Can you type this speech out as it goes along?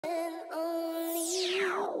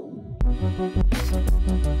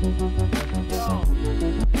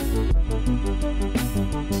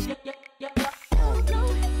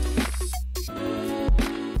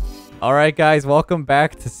All right, guys, welcome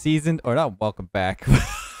back to not welcome back.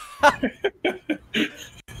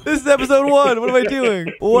 This is episode 1. What am I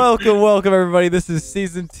doing? Welcome, everybody. This is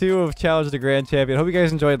season 2 of Challenge the Grand Champion. Hope you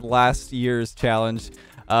guys enjoyed last year's challenge.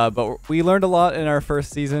 But we learned a lot in our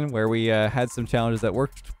first season where we had some challenges that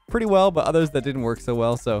worked pretty well, but others that didn't work so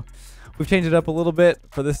well. So we've changed it up a little bit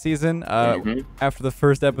for this season. After the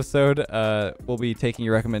first episode, we'll be taking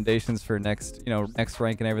your recommendations for next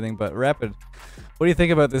rank and everything. But Rapid, what do you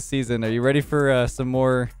think about this season? Are you ready for some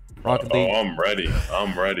more Rocket League? Oh, I'm ready.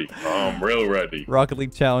 I'm real ready. Rocket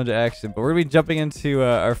League challenge action. But we're gonna be jumping into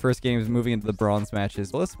our first games, moving into the bronze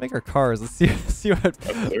matches. Well, let's make our cars. Let's see what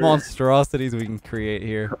monstrosities we can create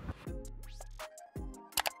here.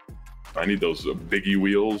 I need those biggie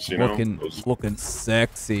wheels, you know. Looking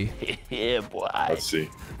sexy. Yeah, boy. Let's see.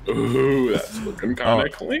 Ooh, that's looking kind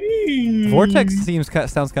of clean. Vortex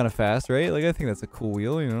sounds kind of fast, right? Like, I think that's a cool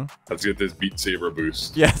wheel, you know. Let's get this Beat Saber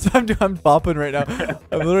boost. Yes, I'm bopping right now.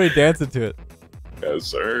 I'm literally dancing to it. Yes,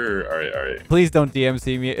 sir. All right. Please don't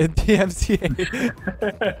DMC me.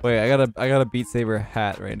 DMCA. Wait, I got a Beat Saber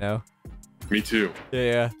hat right now. Me too.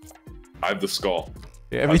 Yeah. I have the skull.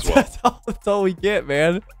 Yeah, that's all we get,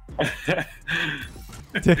 man.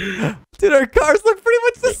 Dude, our cars look pretty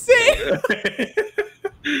much the same.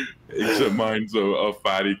 Except mine's a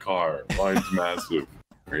fatty car. Mine's massive.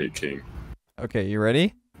 Great king. Okay, you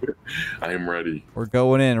ready? I am ready. We're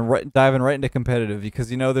going in, diving right into competitive because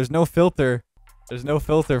there's no filter. There's no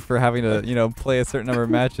filter for having to play a certain number of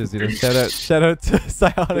matches. Shout out to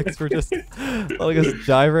Psionics for just letting us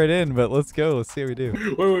dive right in. But let's go. Let's see how we do.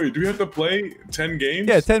 Wait. Do we have to play 10 games?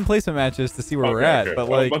 Yeah, 10 placement matches to see where we're at. Okay.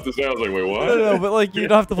 But I was about to say, I was like, wait, what? No, but like you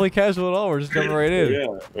don't have to play casual at all. We're just jumping right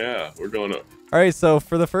in. Yeah, we're going up. All right, so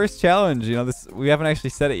for the first challenge, we haven't actually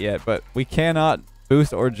said it yet, but we cannot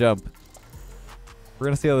boost or jump. We're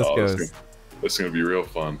gonna see how this goes. This is gonna be real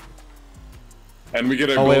fun. And we get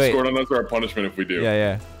a goal scored on us for our punishment if we do.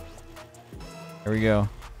 Yeah. Here we go.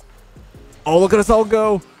 Oh, look at us all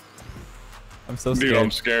go! I'm so scared. Dude,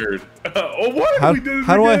 I'm scared. Oh, what? How we did it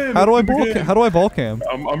do again. How do I ball cam?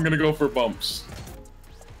 I'm gonna go for bumps.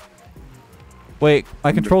 Wait,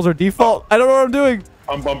 my controls are default. I don't know what I'm doing.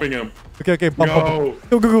 I'm bumping him. Okay, bump. Go.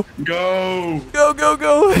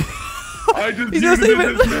 I just unit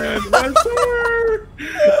this man. Yes, sir.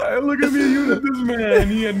 Look at me unit this man.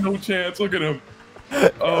 He had no chance. Look at him.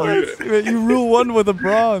 Oh, yeah. You rule 1 with a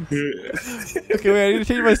bronze. Okay, wait, I need to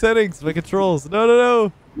change my settings, my controls.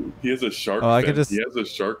 No. He has a shark fin. He has a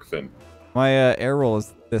shark fin. My air roll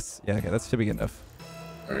is this. Yeah, okay, that should be good enough.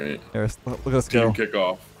 All right. Look at us go. Team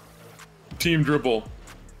kickoff. Team dribble.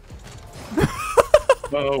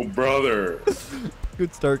 Oh, brother.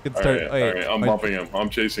 Good start. All right. I'm bumping him. I'm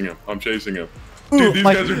chasing him. Dude, ooh, these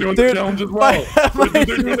guys are doing the challenge as well.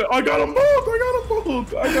 I got them both.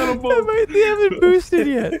 They haven't boosted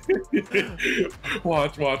yet.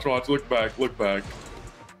 Watch. Look back.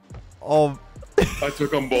 Oh. I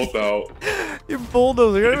took them both out. You're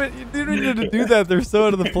bulldozer. You didn't need to do that. They're so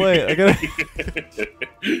out of the play. I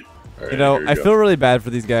feel really bad for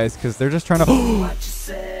these guys because they're just trying to.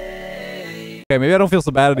 Okay, maybe I don't feel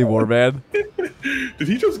so bad anymore, man. Did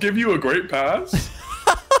he just give you a great pass?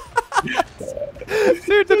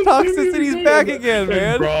 Dude, the toxicity's back again,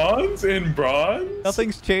 man. In bronze?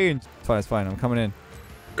 Nothing's changed. It's fine. I'm coming in.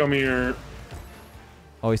 Come here.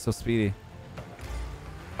 Oh, he's so speedy.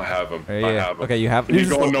 I have him. Yeah. I have him. Okay, you have him. Are you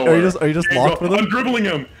just locked with him? I'm dribbling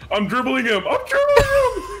him.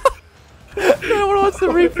 No one wants to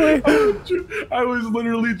replay. I was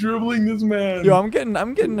literally dribbling this man. Yo, I'm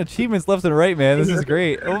getting achievements left and right, man. This is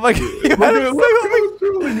great. Oh my god.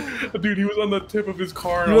 Dude, he was on the tip of his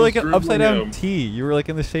car. You were like an upside down T. You were like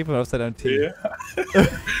in the shape of an upside down T. Yeah.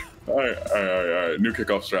 All right. New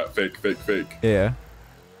kickoff strat. Fake. Yeah.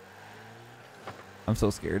 I'm so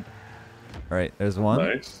scared. All right, there's one.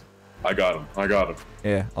 Nice. I got him.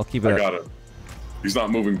 Yeah, I'll keep it up. I got him. He's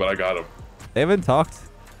not moving, but I got him. They haven't talked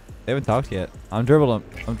yet. I'm dribbling.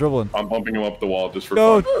 I'm bumping him up the wall just for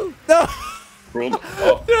fun. No.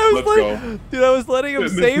 Let's go. Dude, I was letting him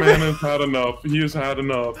save it. This man has had enough. He has had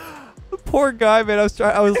enough. Poor guy, man. I was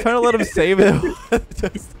trying to let him save it.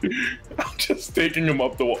 I'm just taking him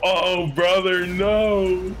up the wall. Oh, brother,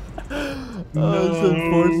 no. That's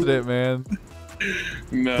unfortunate, man.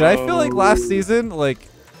 No. Did I feel like last season, like,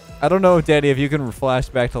 I don't know, Danny, if you can flash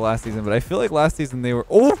back to last season, but I feel like last season they were.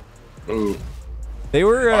 They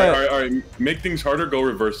were. All right. Make things harder. Go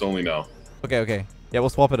reverse only now. Okay. Yeah, we'll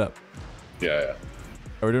swap it up. Yeah.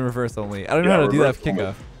 We're doing reverse only. I don't know how to do that for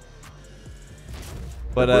kickoff.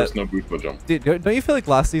 But reverse, no boost, but jump. dude, don't you feel like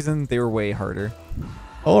last season they were way harder?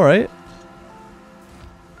 All right.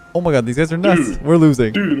 Oh my god, these guys are nuts. Dude, we're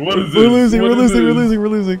losing. Dude, what is this? We're losing. What We're is losing. We're this? losing. We're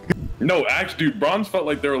losing. No, actually, dude, bronze felt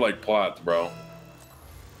like they were like plats, bro.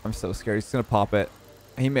 I'm so scared. He's gonna pop it.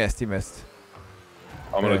 He missed. He missed.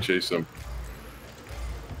 I'm gonna chase him.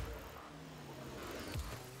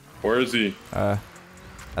 Where is he? I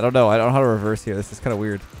don't know. I don't know how to reverse here. This is kind of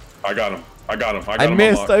weird. I got him. I got him. I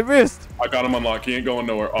missed. Unlocked. I missed. I got him unlocked. He ain't going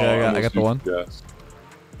nowhere. Oh, Yeah, I got the one. Yes.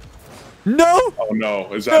 No. Oh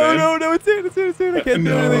no! Is that in? No! It's in. It's in. It's in. I can't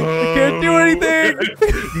do anything. I can't do anything.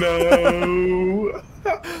 No.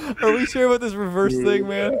 Are we sure about this reverse thing,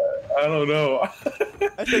 man? I don't know.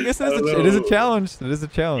 I guess it is a challenge. It is a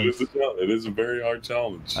challenge. It is a very hard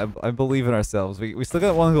challenge. I believe in ourselves. We still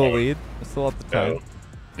got one goal lead. We still have the time.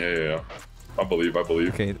 Yeah. I believe.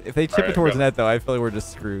 Okay, if they chip it towards net, though, I feel like we're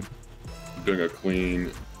just screwed. I'm doing a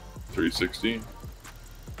clean 360.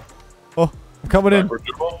 Oh, I'm coming in.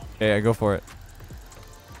 Dribble. Yeah, go for it.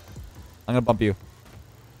 I'm gonna bump you.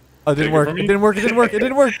 Oh, it didn't work. It didn't work. It didn't work. It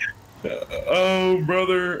didn't work. Oh,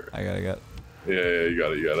 brother. I got it. Yeah, you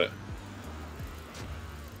got it.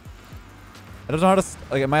 I don't know how to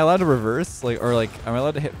like. Am I allowed to reverse? Like, or like, am I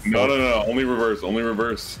allowed to hit? No. Only reverse.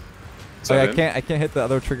 Like, I can't hit the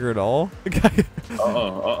other trigger at all.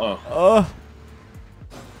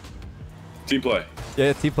 Team play.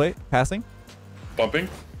 Yeah, T plate passing. Bumping.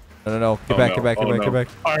 No. Get back.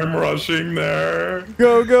 I'm rushing there.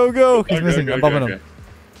 Go. He's missing. I'm bumping him.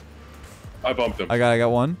 I bumped him. I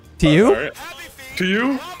got one. To you? Right. To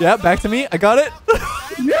you? Yeah, back to me. I got it.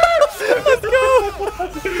 Yes! Let's go.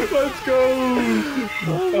 Let's go.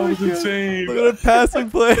 That was insane. Look at the passing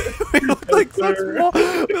play. We look like such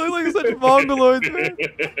mongoloids, man.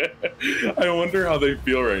 I wonder how they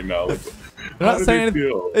feel right now. Like, They're not saying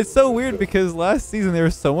anything. It's so weird because last season they were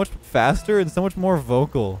so much faster and so much more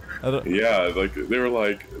vocal. Yeah, like they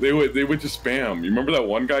would just spam. You remember that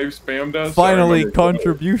one guy who spammed us? Finally,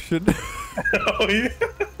 contribution. Oh yeah.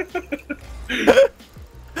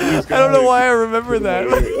 I don't know why I remember that.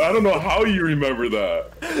 I don't know how you remember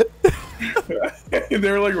that.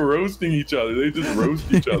 They were like roasting each other. They just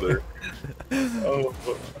roast each other. Oh,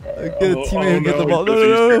 Get a teammate who get the ball.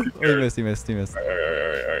 No. He missed. All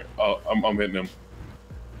right. Oh, I'm hitting him.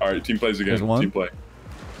 All right, team plays again. There's one. Team play.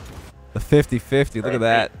 The 50-50. Look at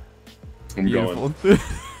that.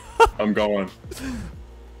 I'm going.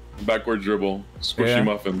 Backward dribble. Squishy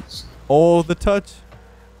muffins. Oh, the touch.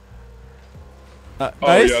 Oh,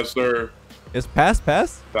 nice. yes, sir. Is pass?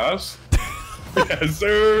 Pass? Yes,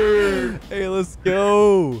 sir. Hey, let's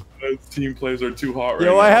go. Those team plays are too hot right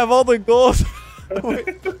now. Yo, I have all the goals. I'm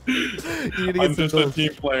just a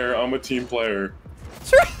team player. I'm a team player.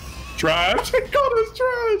 Trash. He called us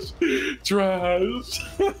trash.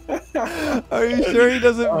 Are you sure he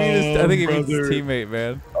doesn't mean his... I think he means his teammate,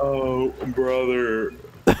 man. Oh, brother.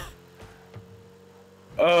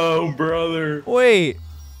 Oh, brother. Wait.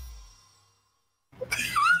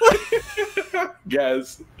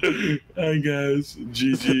 Guys. I guess.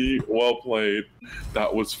 GG. Well played.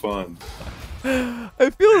 That was fun.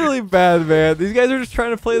 I feel really bad, man. These guys are just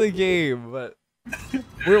trying to play the game, but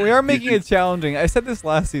we are making it challenging. I said this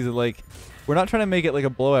last season, like, we're not trying to make it like a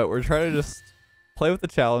blowout. We're trying to just play with the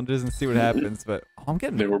challenges and see what happens, but I'm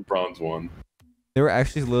getting... They were bronze 1. They were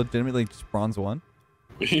actually legitimately just bronze 1?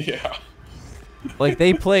 Yeah. Like,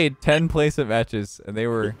 they played 10 placement matches, and they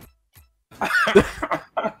were...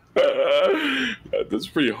 That's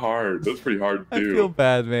pretty hard. That's pretty hard to do. I feel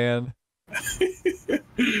bad, man.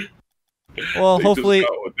 Well, hopefully,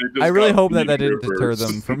 I really hope that didn't deter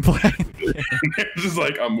them from playing. They're just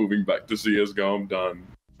like, I'm moving back to CSGO. I'm done.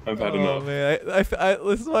 I've had enough. Man,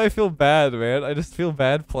 this is why I feel bad, man. I just feel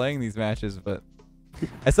bad playing these matches, but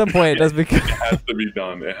at some point it does become... It has to be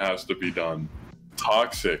done. It has to be done.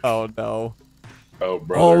 Toxic. Oh, no. Oh,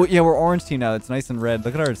 brother. Oh, yeah, we're orange team now. It's nice and red.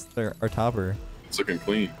 Look at our topper. It's looking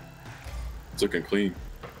clean. It's looking clean.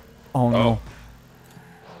 Oh, no.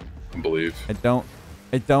 I believe. I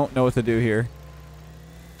don't know what to do here.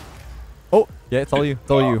 Oh, yeah, it's all you.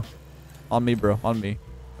 It's all you. On me, bro. On me.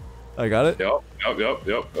 I got it. Yep.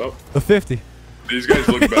 The 50. These guys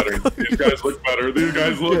look better. These guys look better.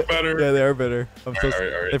 Yeah, they are better. All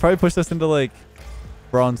right. They probably pushed us into like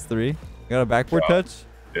bronze 3. You got a backward touch?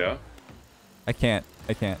 Yeah. I can't.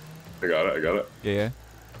 I got it. Yeah.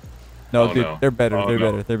 No, dude, they're better. They're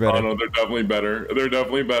better. Oh no, they're definitely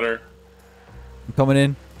better. I'm coming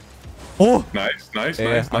in. Oh! Nice. I'll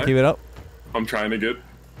keep it up. I'm trying to get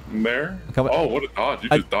there. Oh, what a dodge. You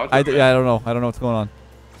just dodged it. Yeah, I don't know. I don't know what's going on.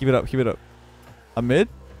 Keep it up. I'm mid?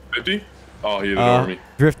 50? Oh, he hit it over me.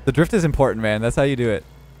 The drift is important, man. That's how you do it.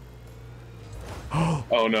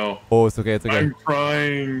 Oh no. Oh, it's okay. It's okay. I'm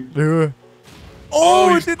trying.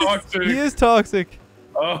 Oh, he's dude, toxic. he is toxic.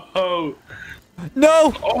 Oh.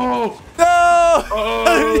 No. Oh. No.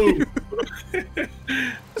 Oh.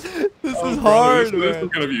 This Oh, is brother, hard, this man. is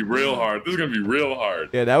gonna be real hard. This is gonna be real hard.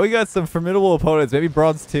 Yeah, now we got some formidable opponents. Maybe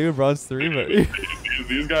bronze 2, bronze 3, but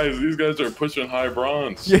these guys are pushing high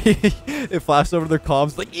bronze. yeah, it flashed over their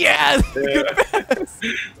comms like, yes. Yeah.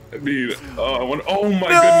 I mean, oh my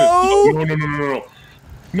No! goodness.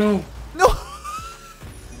 No. No.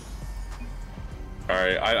 All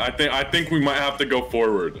right, I think we might have to go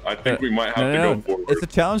forward. I think we might have to go forward. It's a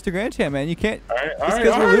challenge to Grand Champ, man. You can't. All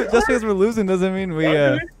right, Just because we're losing doesn't mean we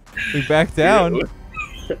back down.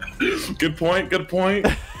 Good point. Good point.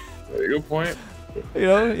 Good point. You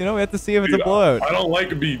know, we have to see if it's a blowout. I don't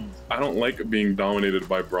like being dominated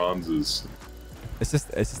by bronzes. It's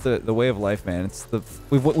just the way of life, man. It's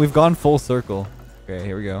we've gone full circle. Okay,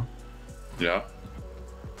 here we go. Yeah.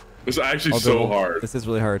 This is actually so hard. This is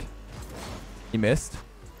really hard. You missed.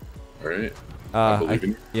 All right. I believe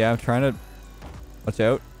in you. Yeah, I'm trying to. Watch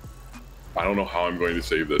out. I don't know how I'm going to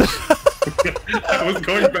save this. I was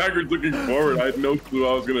going backwards, looking forward. I had no clue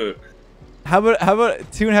I was gonna. How about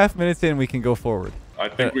 2.5 minutes in we can go forward? I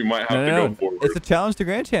think we might have to go forward. It's a challenge to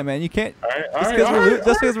Grand Champ, man. You can't.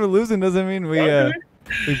 Just because we're losing doesn't mean we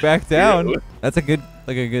back down. Yeah. That's a good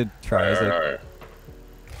try. All right.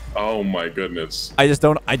 Oh my goodness. I just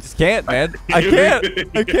can't, man. I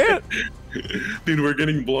can't. Dude, we're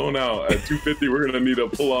getting blown out. At 250, we're gonna need to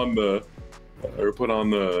put on the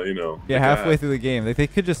Yeah, halfway through the game, they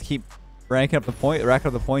could just keep racking up the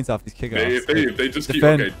points off these kickoffs. If they just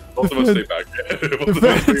defend. keep, okay, both of us stay back.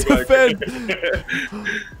 Defend.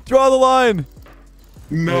 Draw the line.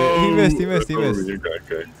 No. He missed.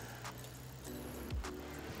 Okay.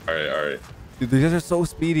 All right. Dude, these guys are so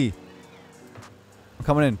speedy. I'm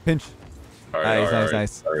coming in. Pinch.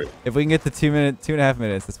 Nice. All right. If we can get to 2.5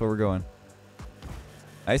 minutes, that's where we're going.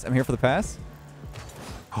 Nice. I'm here for the pass.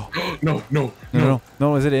 No.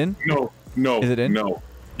 Is it in? No. Is it in? No.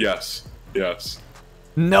 Yes.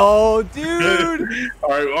 No, dude. All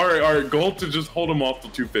right. Goal to just hold him off to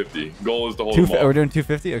 250. Goal is to hold him off. We're doing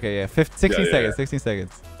 250. Okay, yeah. 16 seconds. Yeah. 16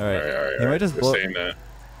 seconds. All right. He might just blow. saying that.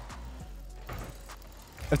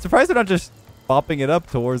 I'm surprised they're not just popping it up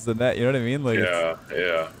towards the net. You know what I mean? Like.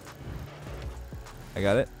 Yeah. I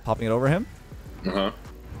got it. Popping it over him.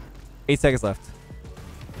 8 seconds left.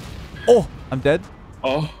 Oh, I'm dead.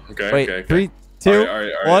 Oh, okay. Wait, okay. 3, 2, all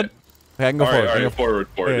right. 1. Okay, I can go forward. All right, forward.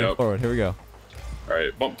 Yep. Forward. Here we go. All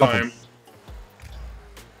right, bump time.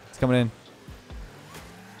 It's coming in.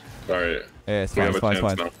 All right. Yeah, it's fine.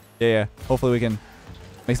 Yeah. Hopefully we can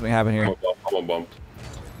make something happen here. I'm a bump.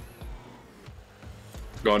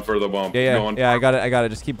 Going for the bump. Yeah. I got it.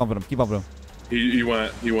 Just keep bumping him. He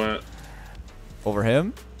went. Over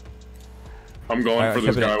him. I'm going for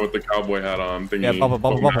this guy with the cowboy hat on. Thingy. Yeah, bump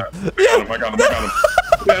him. I got him.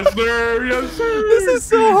 Yes, sir. This is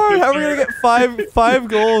so hard. How are we gonna get five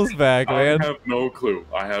goals back, man? I have no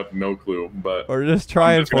clue. But we're just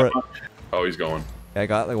trying for it. Oh, he's going. Yeah, I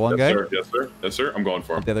got like one guy. Yes, sir. I'm going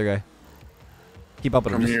for him. The other guy. Keep up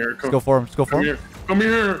with him. Just go for him. Come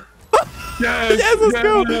here. Yes, let's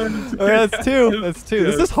go. All right, that's two. Yes.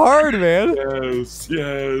 This is hard, man.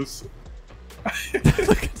 Yes.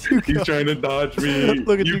 Look at you. He's trying to dodge me.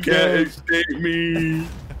 Look at you can't escape me.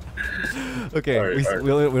 Okay, all right. we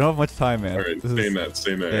don't have much time, man. All right, stay in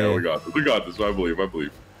that. Yeah, we got this. I believe.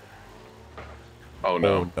 Oh no.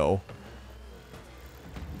 Oh no.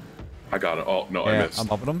 I got it. Oh no, yeah, I missed. I'm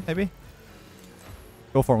bumping him, maybe.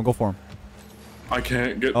 Go for him. I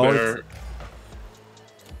can't get there.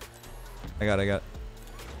 I got it.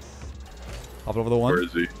 Pop it over the one. Where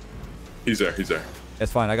is he? He's there.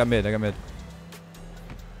 It's fine. I got mid.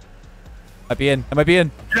 Might be in. Yes,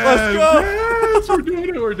 Let's go. Yes, we're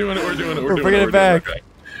doing it. We're bringing it back.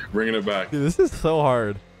 Bringing it back. Dude, this is so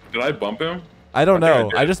hard. Did I bump him? I don't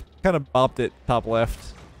know. I just kind of bopped it top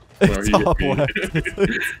left. Top left.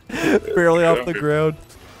 Barely off the ground.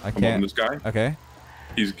 I can't. I'm this guy. Okay.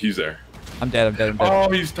 He's there. I'm dead. Oh,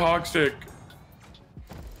 he's toxic.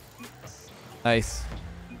 Nice.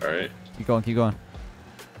 All right. Keep going.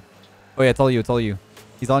 Oh yeah, it's all you.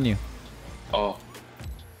 He's on you. Oh. All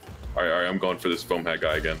right. I'm going for this foam hat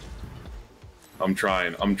guy again. I'm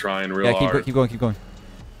trying real hard. Yeah, keep going.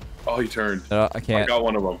 Oh, he turned. I can't. I got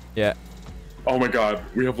one of them. Yeah. Oh my God,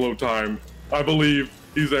 we have low time. I believe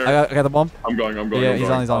he's there. I got the bump. I'm going. Yeah, he's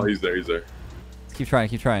on. Oh, he's there. Keep trying.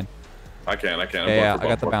 I can't. Yeah, I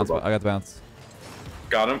got the bounce.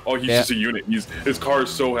 Got him. Oh, he's just a unit. His car is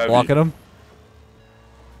so heavy. Blocking him.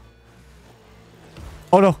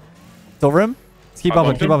 Oh no, it's over him. Keep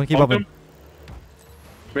bumping.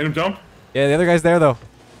 Made him jump? Yeah, the other guy's there though.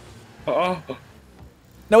 Uh-oh.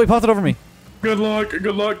 No, he popped it over me. Good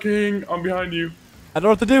luck, King. I'm behind you. I don't know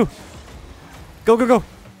what to do. Go, go, go.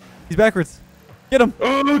 He's backwards. Get him.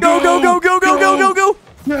 Oh, go, go, go, go, go, go, go, go.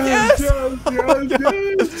 Yes!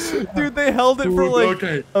 Yes! Dude, they held it for like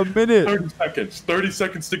a minute. 30 seconds. 30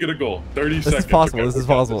 seconds to get a goal. 30 seconds. This is possible. Okay, this is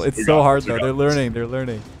possible. It's so hard though. They're learning. They're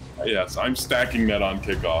learning. Yes, I'm stacking that on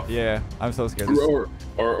kickoff. Yeah, I'm so scared.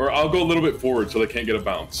 Or I'll go a little bit forward so they can't get a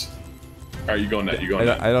bounce. All right, you go net. You go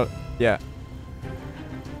net. I don't. Yeah.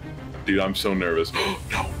 Dude, I'm so nervous. No.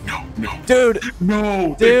 Dude.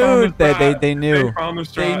 No. Dude, they knew. They found the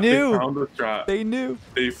strat. They knew. They found the strat. They knew.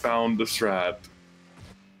 They found the strat.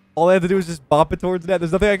 All I had to do was just bop it towards net.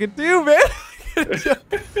 There's nothing I can do, man.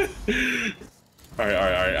 All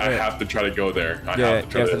right. I have to try to go there. I have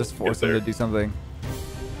to just force him to do something.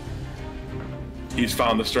 He's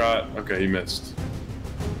found the strat. Okay, he missed.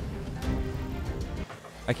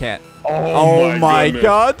 I can't. Oh my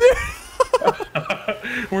god.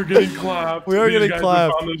 We're getting clapped. We are getting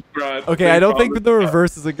clapped. Okay, I don't think the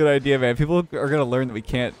reverse is a good idea, man. People are gonna learn that we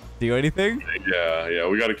can't do anything. Yeah.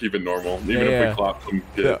 We gotta keep it normal, even if we clap some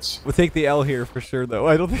kids. We'll take the L here for sure, though.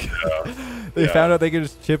 I don't think they found out they could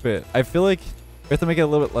just chip it. I feel like we have to make it a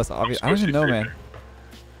little bit less obvious. I don't even know, man. I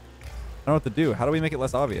don't know what to do. How do we make it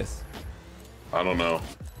less obvious? I don't know.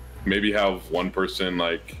 Maybe have one person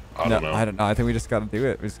like I don't know. I don't know. I think we just gotta do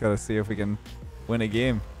it. We just gotta see if we can win a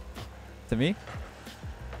game. To me?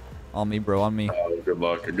 On me, bro. On me. Oh, good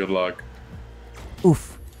luck. Good luck.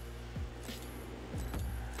 Oof.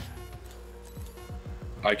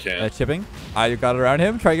 I can't. Chipping. You got it around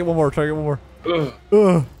him. Try to get one more. Dribble it.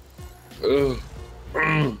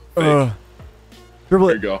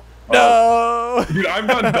 There you go. No. Dude, I've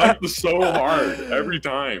got dunked so hard every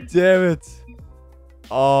time. Damn it.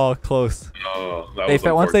 Oh, close. Oh, that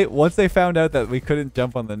was once they found out that we couldn't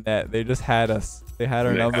jump on the net, they just had us. They had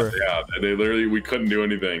our number. They literally, we couldn't do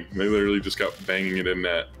anything. They literally just got banging it in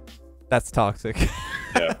net. That's toxic.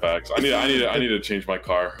 Yeah, facts. I need to change my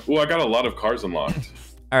car. Oh, I got a lot of cars unlocked.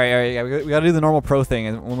 All right. Yeah, we got to do the normal pro thing,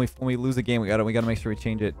 and when we lose a game, we got to make sure we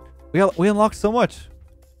change it. We unlocked so much.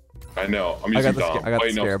 I know. I'm using Dom. I got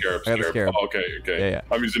the Scarab. Oh, okay. Yeah.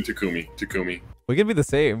 I'm using Takumi. We can be the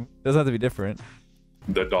same. It doesn't have to be different.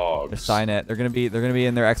 The dogs. They're Signet. They're gonna be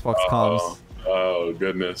in their Xbox comms. Oh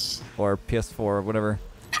goodness. Or PS4 or whatever.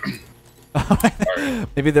 Right.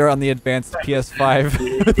 Maybe they're on the advanced PS5.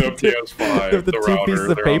 The PS5. With the two router, pieces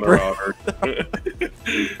of paper.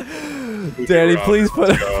 Danny, please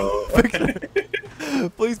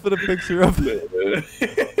put a picture of it.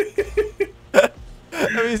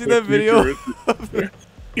 Have you seen that video?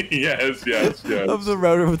 Yes. Of the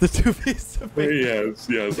router with the two pieces of paper. Yes,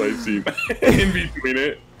 I see. In between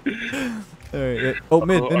it. All right. Oh,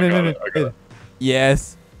 mid.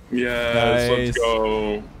 Yes. Yes. Nice.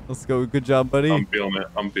 Let's go. Good job, buddy. I'm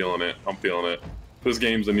feeling it. This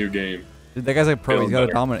game's a new game. Dude, that guy's like pro. He's got a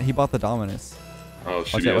dominant. He bought the Dominus. Oh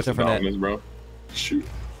shit! Watch out for Dominus, bro. Shoot.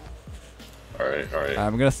 All right.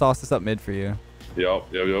 I'm gonna sauce this up mid for you. Yep.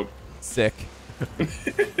 Sick.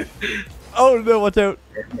 Oh no! Watch out.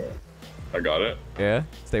 I got it. Yeah.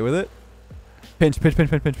 Stay with it. Pinch. If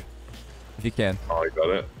you can. Oh, I got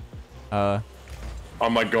it.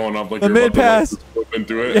 I'm like going up like the mid pass. Flip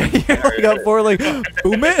into it. Yeah, I got four like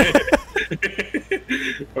boom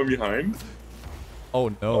it. I'm behind. Oh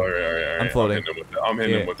no. All right. I'm floating. I'm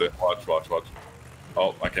hitting him with it. Watch.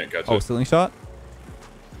 Oh, I can't catch it. Oh, ceiling shot.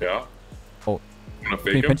 Yeah. Oh. I'm gonna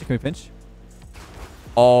fake Can we pinch?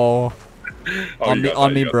 Oh.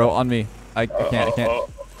 On me, bro. On me. I can't. Oh,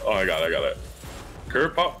 I got it.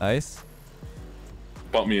 Curve pop. Nice.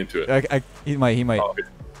 Bump me into it. He might. Oh,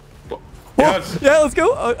 yes. Yeah, let's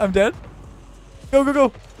go. I'm dead.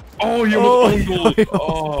 Go. Oh, you almost owned goal.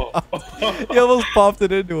 Oh. He almost popped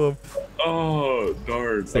it into him. Oh,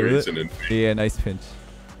 darn. Yeah, nice pinch.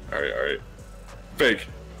 All right. Fake.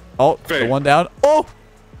 Oh, Fake. The one down. Oh.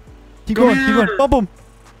 Keep going. Bump him.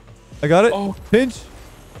 I got it. Oh. Pinch.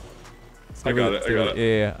 I got it.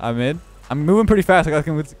 Yeah. I'm in. I'm moving pretty fast. I got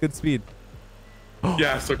good speed.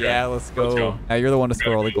 Yes, okay. Yeah, let's go. Now you're the one to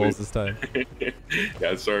score all the goals this time.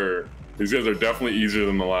 Yes, sir. These guys are definitely easier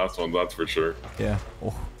than the last one, that's for sure. Yeah.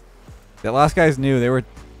 Oh. The last guys knew they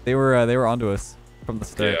were onto us from the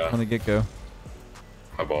start, from the get-go.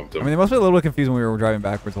 I bumped him. I mean, they must be a little bit confused when we were driving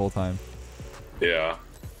backwards the whole time. Yeah.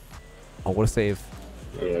 Oh, what a save!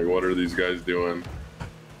 They're like, what are these guys doing?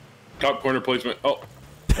 Top corner placement. Oh. All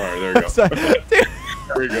right, there we go.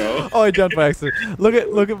 There we go. Oh, I jumped by accident. Look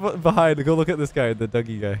at behind. Go look at this guy, the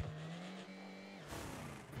Dougie guy.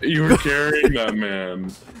 You were carrying that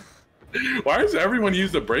man. Why does everyone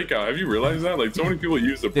use the breakout? Have you realized that? Like, so many people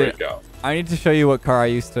use the Dude, breakout. I need to show you what car I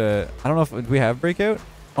used to. I don't know if we have breakout.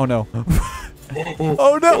 Oh no.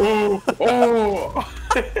 Oh no.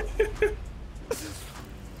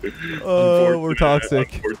 Oh, we're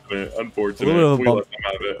toxic. Unfortunate. A little bit of a We bump. let them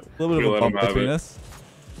have it. A little bit of a bump between us.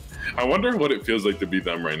 I wonder what it feels like to be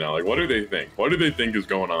them right now. Like, what do they think? What do they think is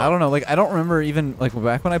going on? I don't know. Like, I don't remember even like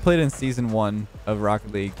back when I played in season 1 of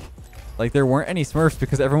Rocket League. Like, there weren't any Smurfs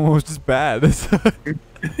because everyone was just bad.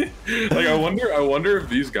 Like, I wonder if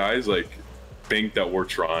these guys like think that we're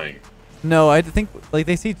trying. No, I think like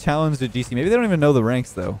they see challenge to GC. Maybe they don't even know the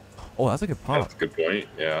ranks though. Oh, that's a good pop. That's a good point.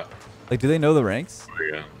 Yeah. Like, do they know the ranks? Oh,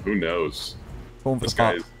 yeah. Who knows? Going for This the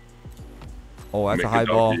pop. guy's Oh, that's a high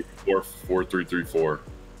ball. 4-3-3-4.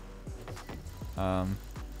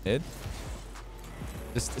 Mid.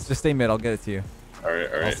 Just stay mid. I'll get it to you. All right.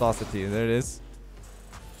 I'll sauce it to you. There it is.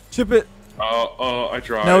 Chip it. I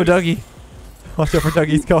tried. No, Dougie. Watch out for Dougie.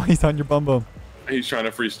 He's going. He's on your bum bum. He's trying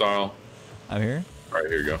to freestyle. I'm here. All right,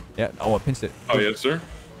 here you go. Yeah. Oh, I pinched it. Oh, yes, sir.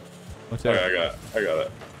 Watch Okay, out. I got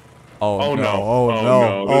it. Oh, no. no. Oh,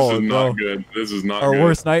 no. This Oh, is no. not good. This is not Our good.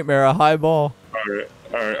 worst nightmare. A high ball. All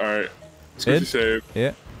right. Squishy Mid? save.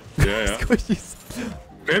 Yeah. Yeah. Squishies.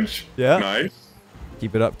 Pinch. Yeah. Nice.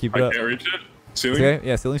 Keep it up. Keep it I up. can't reach it. Ceiling. Okay.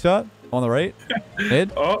 Yeah. Ceiling shot on the right.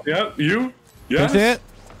 Mid. Oh, yeah. You. Yes. Pinching it.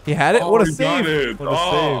 He had it. Oh, What a he save. got it. What a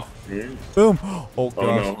Oh. save. Boom. Oh,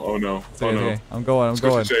 gosh. Oh no. It's okay. I'm going.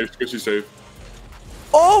 Squishy save.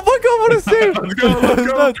 Oh my god, what a save! Let's go.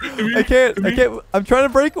 Nuts. I can't. I'm trying to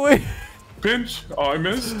break away. Pinch. Oh, I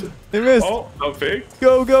missed. They missed. Oh, no fake.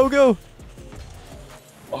 Go.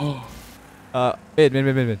 Oh.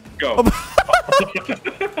 Mid. Go.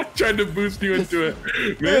 Tried to boost you into it.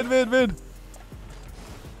 Mid.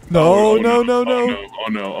 No. Oh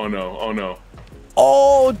no.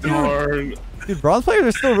 Oh, dude. Darn. Dude, bronze players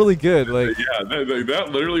are still really good. Like, Yeah, that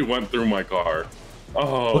literally went through my car.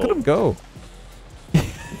 Oh. look at him go.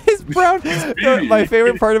 His brown. speedy. My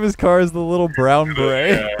favorite part of his car is the little brown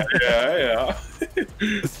beret. Yeah.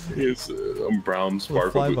 It's brown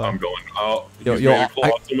sparkle. flyby. I'm going out. Yo,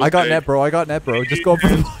 I got net, bro. Just go for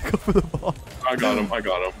the ball. I got him.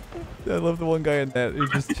 I love the one guy in net. He's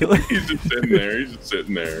just chilling. He's just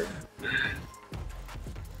sitting there.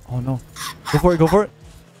 Oh no. Go for it.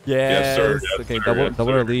 Yes, sir. Okay, Yes, sir.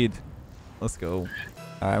 double our lead. Let's go. All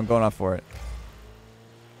right, I'm going off for it.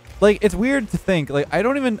 Like, it's weird to think. Like, I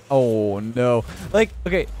don't even. Oh no. Like,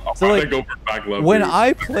 okay. So like, go for back left when boost.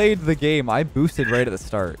 I played the game, I boosted right at the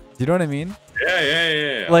start. Do you know what I mean?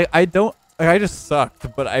 Yeah. Like, I don't. Like, I just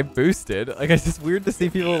sucked, but I boosted. Like, it's just weird to see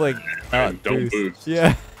people like not don't boost.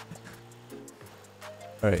 Yeah.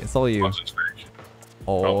 All right, it's all you. Watch this fake.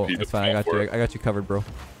 Oh, he it's just fine. I fell got you. for it. I got you covered, bro.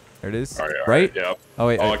 There it is. All right. Right? Yeah. Oh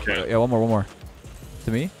wait. I can't. Yeah, one more.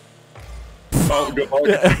 To me. Oh, good luck.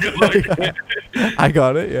 Good luck. I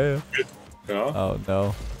got it. Yeah. Yeah. Oh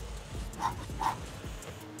no.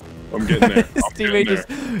 I'm getting there. His I'm getting teammate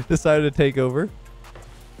there. just decided to take over.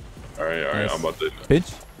 All right. Nice. I'm about to.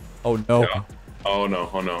 Pinch. Oh no. Yeah. Oh no.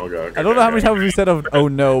 Okay. I don't know how many times we said oh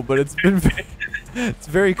no, but it's been it's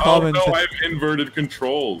very common. Oh no, I have inverted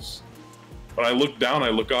controls. When I look down, I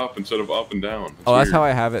look up instead of up and down. Oh, that's how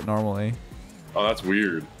I have it normally. Oh, that's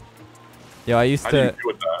weird. Yeah, I used How do you to. do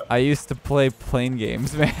with that? I used to play plane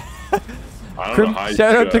games, man. I don't know how you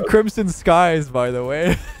Shout do out to that. Crimson Skies, by the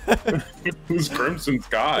way. Who's Crimson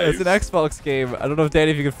Skies? Yeah, it's an Xbox game. I don't know if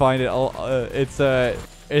Danny, if you can find it. It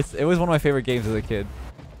was one of my favorite games as a kid.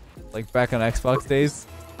 Like back on Xbox days,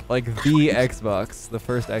 like the Xbox, the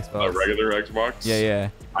first Xbox. A regular Xbox? Yeah.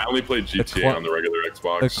 I only played GTA on the regular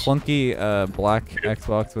Xbox. The clunky black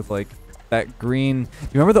Xbox with like that green. Do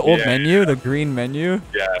you remember the old menu? The green menu?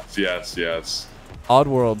 Yes.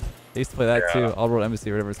 Oddworld. I used to play that Yeah. too. Oddworld Embassy,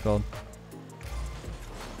 whatever it's called.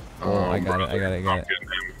 Oh, I got it.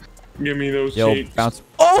 Give me those Yo, cheats. bounce.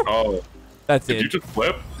 Oh! Oh. That's Did it. you just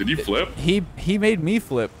flip? Did you flip? He made me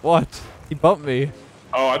flip. What? He bumped me.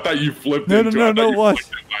 Oh, I thought you flipped No, into it. I thought you what?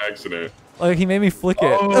 flipped it by accident. Like, he made me flick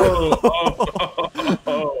it.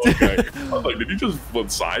 Okay. I was like, did you just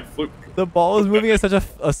side flip? The ball is moving at such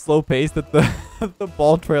a slow pace that the the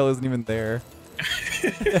ball trail isn't even there.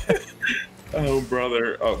 Oh,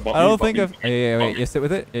 brother. I don't think I've... Yeah, wait. You sit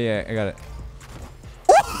with it? Yeah, I got it.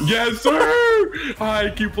 Yes, sir! High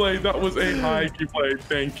IQ play. That was a high IQ play.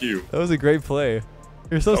 Thank you. That was a great play.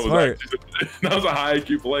 You're so smart. That was a high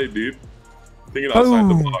IQ play, dude. Thinking outside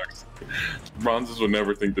the Boom. box. Bronzes would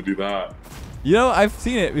never think to do that. You know, I've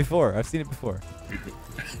seen it before.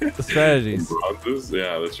 The strategies. Bronzes?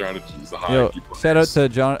 Yeah, the strategies. The high Yo, IQ players. shout out to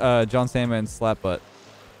John Sandman's slap butt.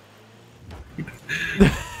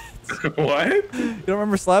 What? You don't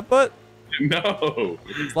remember slap butt? No.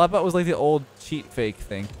 Slapbot was like the old cheat fake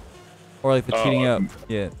thing, or like the cheating up.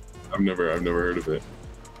 Yeah. I've never heard of it.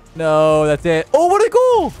 No, that's it. Oh, what a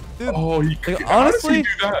goal! Dude, Oh, he like, honestly, do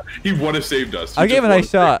that? He would have saved us. I gave a nice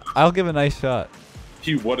shot. I'll give a nice shot.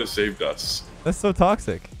 He would have saved us. That's so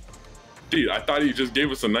toxic. Dude, I thought he just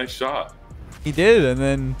gave us a nice shot. He did,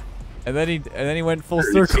 and then he went full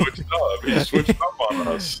circle. He switched up on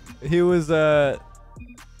us. He was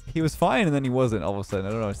fine, and then he wasn't. All of a sudden, I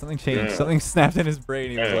don't know. Something changed. Yeah. Something snapped in his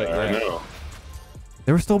brain. He was like, I know.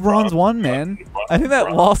 There was still bronze 1, man. I think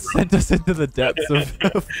that loss sent us into the depths of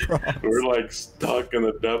bronze. We're like stuck in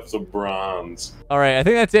the depths of bronze. All right, I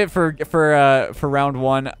think that's it for round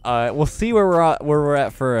 1. We'll see where we're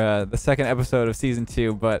at for the second episode of season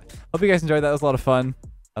 2. But hope you guys enjoyed that. That was a lot of fun.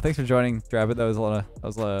 Thanks for joining, Drabbit. That was a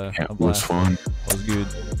blast. It was fun. That was good.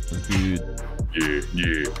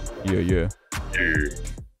 Yeah.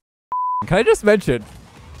 Can I just mention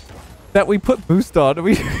that we put boost on?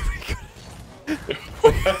 We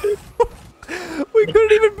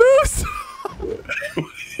couldn't even boost.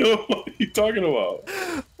 What are you talking about?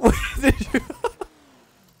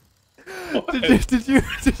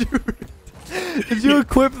 Did you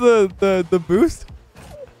equip the boost?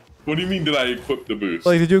 What do you mean? Did I equip the boost?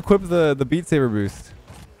 Like, did you equip the Beat Saber boost?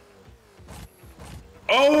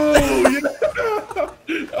 Oh yeah!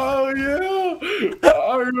 Oh yeah!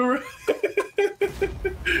 I remember.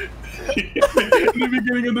 In the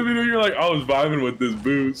beginning of the video, you're like, I was vibing with this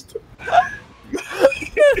boost.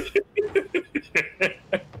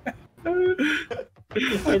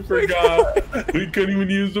 I forgot. We couldn't even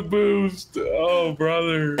use the boost. Oh,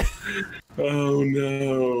 brother. Oh,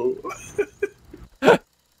 no.